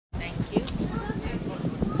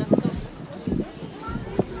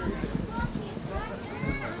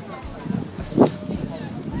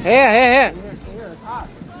Here. Here, it's hot.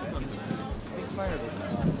 Big fire.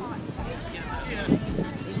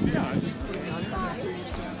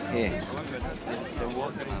 Here.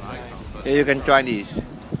 Here you can try these.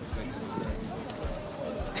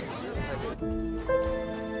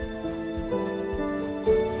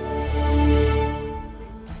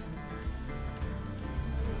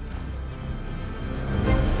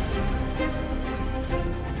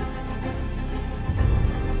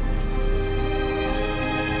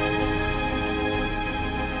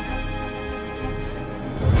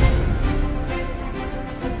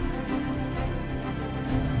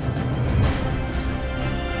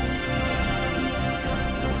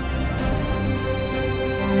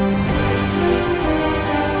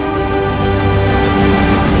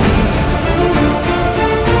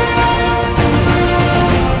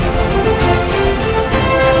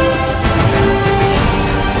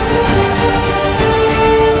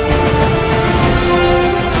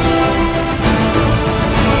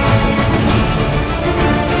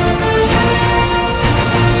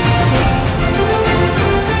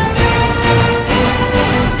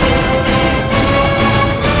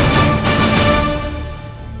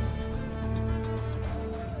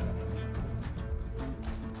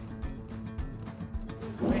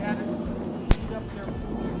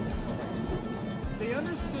 They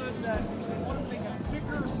understood that if they wanted to make a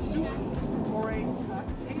thicker soup or a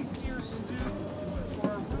tastier stew or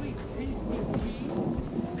a really tasty tea,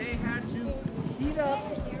 they had to heat up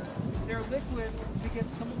their liquid to get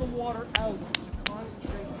some of the water out to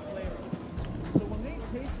concentrate the flavor. So when they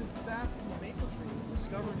tasted sap from the maple tree and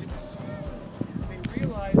discovered it was sweet, they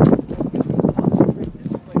realized that we can concentrate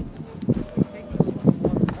this flavor by taking some of the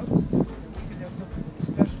water out and we can have something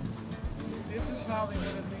special. This is how they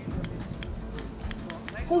would have made their mix.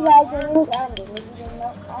 Hey guys, my name is Andin,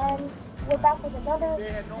 and we're back with another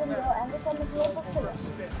video, and this time is maple syrup.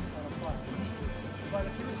 But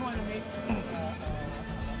if you were trying to make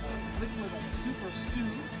liquid like soup or stew,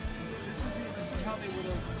 this is how they would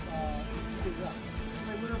have heated it up. So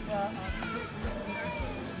they would have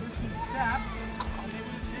this was sap, and they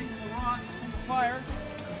would have taken the rocks from the fire.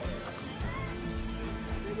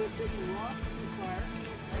 They would have taken the rocks from the fire.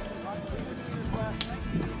 Actually, we were doing this last night.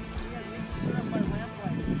 We had maple syrup by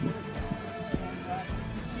lamplight. And you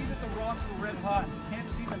can see that the rocks were red hot. You can't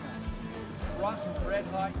see them now. The rocks were red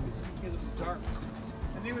hot, you can see because it was dark.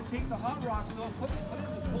 And they would take the hot rocks though, put it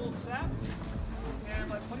in the cold sap, and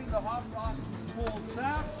by putting the hot rocks in the cold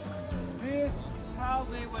sap, this is how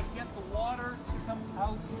they would get the water to come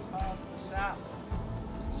out of the sap.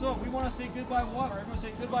 So we want to say goodbye water. Everyone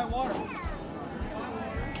say goodbye water.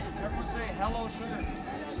 Everyone say hello sugar.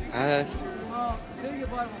 So say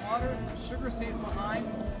goodbye to water, sugar stays behind,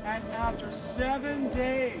 and after 7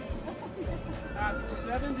 days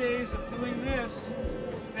of doing this,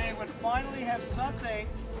 they would finally have something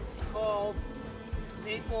called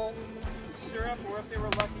maple syrup, or if they were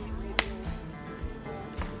lucky,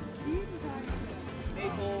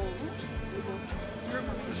 maple syrup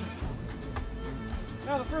or maple sugar.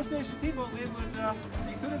 Now the First Nation people, they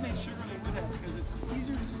could have made sugar, they would have, because it's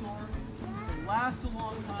easier to store, it lasts a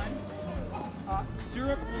long time.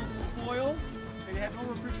 Syrup will spoil. They had no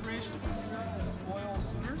refrigeration, so syrup will spoil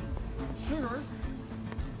sooner. Sugar,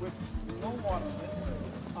 with no water in it,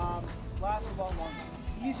 lasts a lot longer.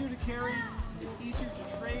 Easier to carry, it's easier to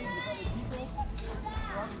trade with other people,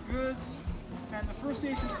 for other goods. And the First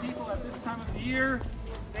Nations people at this time of the year,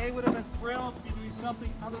 they would have been thrilled to be doing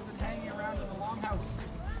something other than hanging around in the longhouse.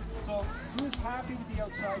 So who's happy to be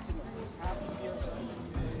outside today? Who's happy to be outside?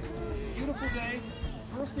 It's a beautiful day.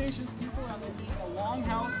 First Nations people have been in a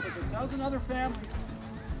longhouse with a dozen other families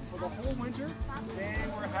for the whole winter. They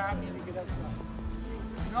were happy to get outside.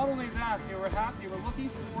 Not only that, they were happy, they were looking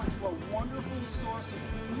forward to a wonderful source of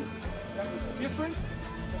food that was different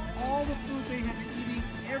than all the food they had been eating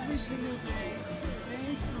every single day, the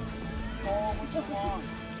same food all winter long.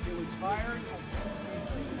 They were tired of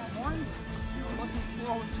tasting corn. They were looking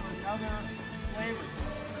forward to another flavor.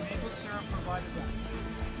 Maple syrup provided that.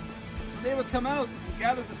 So they would come out and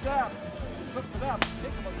gather the sap, cook it up,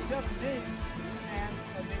 take about 7 days, and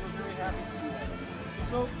they were very happy to do that.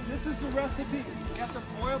 So this is the recipe. You have to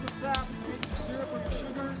boil the sap to make your syrup or your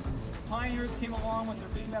sugar. Pioneers came along with their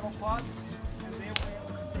big metal pots, and they were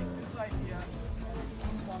able to take this idea and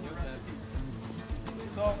improve on the recipe.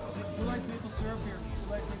 So who likes maple syrup here?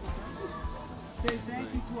 Who likes maple syrup? Say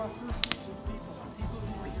thank you to our First Nations people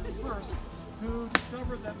who were here first, who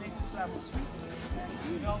discovered that maple sap was sweet, and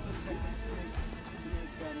developed this technique to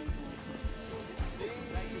make maple syrup.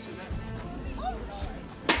 Thank you to them.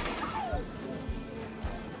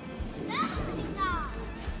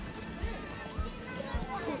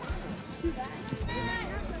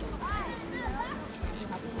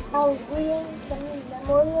 I was reading some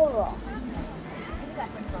memorial law.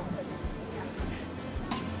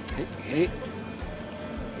 Hey.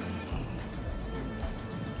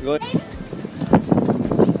 Good.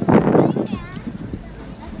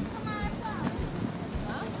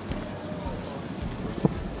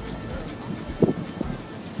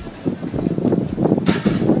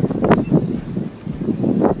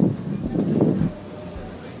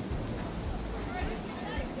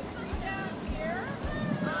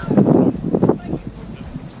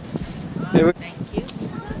 Thank you.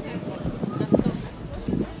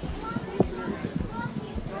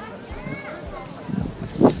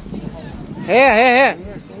 Here, here, here.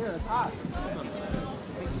 Here, it's hot.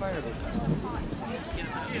 Big fire.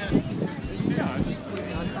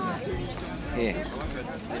 Here.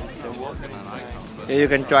 Here, you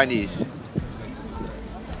can try this.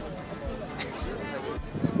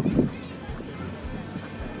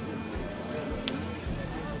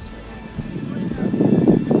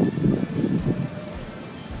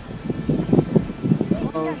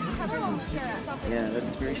 Yeah,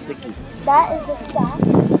 that's very sticky. That is the staff.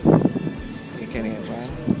 You can get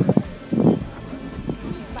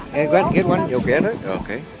one. Get one. You'll get it.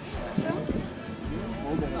 Okay.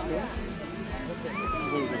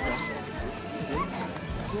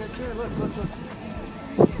 Here, look.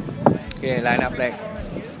 Okay, line up there.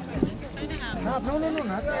 Stop. No,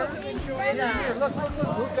 not there. Here, look,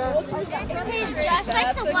 Luca. It tastes just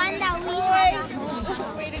like the one that we had.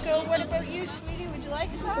 Way to go. What about you, sweetie? Would you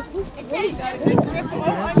like some? Okay. You got a good grip on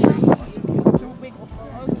one. Two big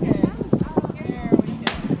ones. Okay. There we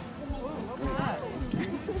go. Ooh, what was that?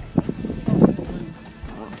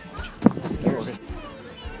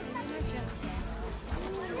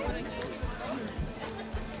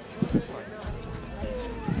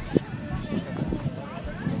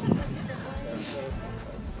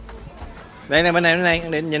 Đây này, bên này,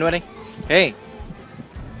 Andin, nhìn qua đi. Hey.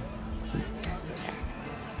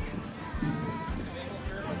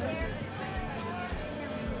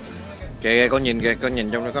 Kìa, con nhìn kìa, con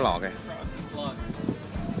nhìn trong đó có lọ kìa.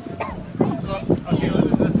 Okay,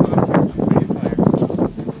 let's go.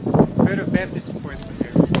 Better vantage points from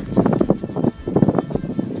here.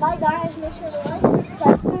 Bye guys, make sure to like,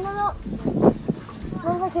 subscribe, turn on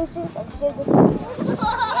notifications, and share this video.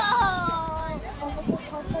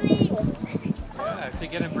 Yeah, is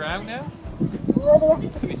it getting brown now? Enjoy the rest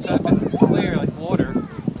of So the we start this clear like water.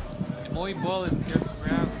 And muy boil and turns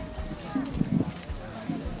brown.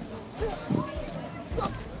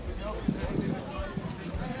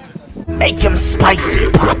 Make him spicy,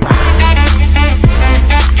 Papa.